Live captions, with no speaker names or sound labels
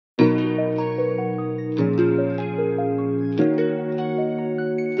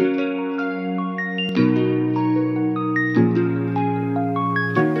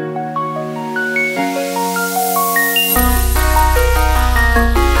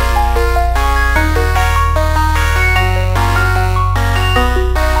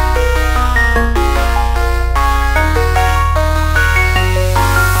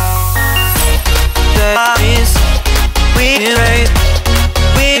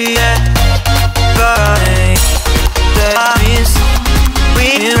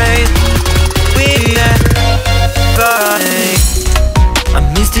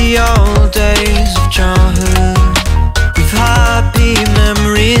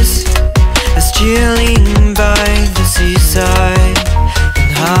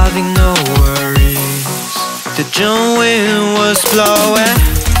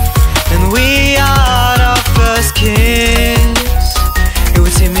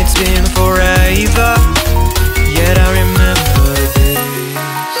it's been forever, yet I remember this.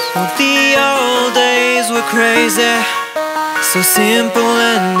 Oh, the old days were crazy, so simple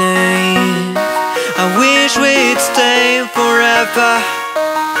and naive. I wish we'd stay forever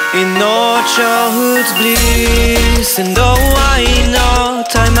in our childhood's bliss. And though I know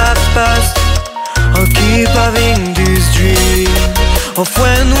time has passed, I'll keep having this dream of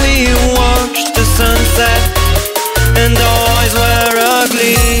when we watched the sunset and our eyes were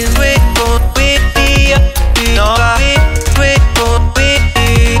ugly. Wait for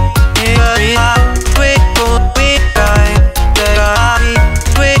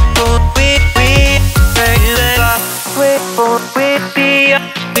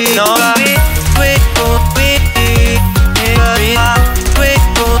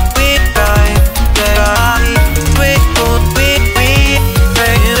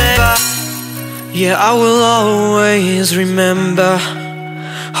yeah, I will always remember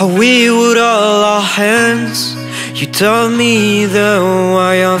how we would hold our hands. You taught me the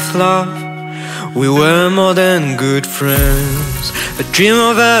way of love. We were more than good friends. A dream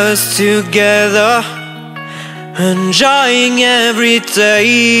of us together, enjoying every day.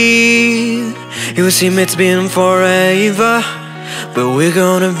 It would seem it's been forever, but we're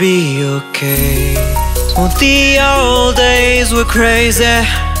gonna be okay. Oh, the old days were crazy,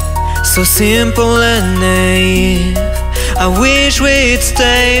 so simple and naive. I wish we'd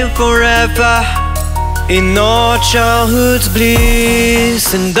stay forever in our childhood's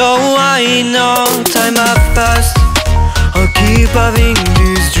bliss. And though I know time has passed, I'll keep having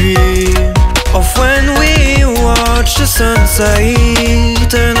this dream of when we watch the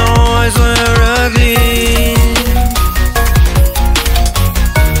sunset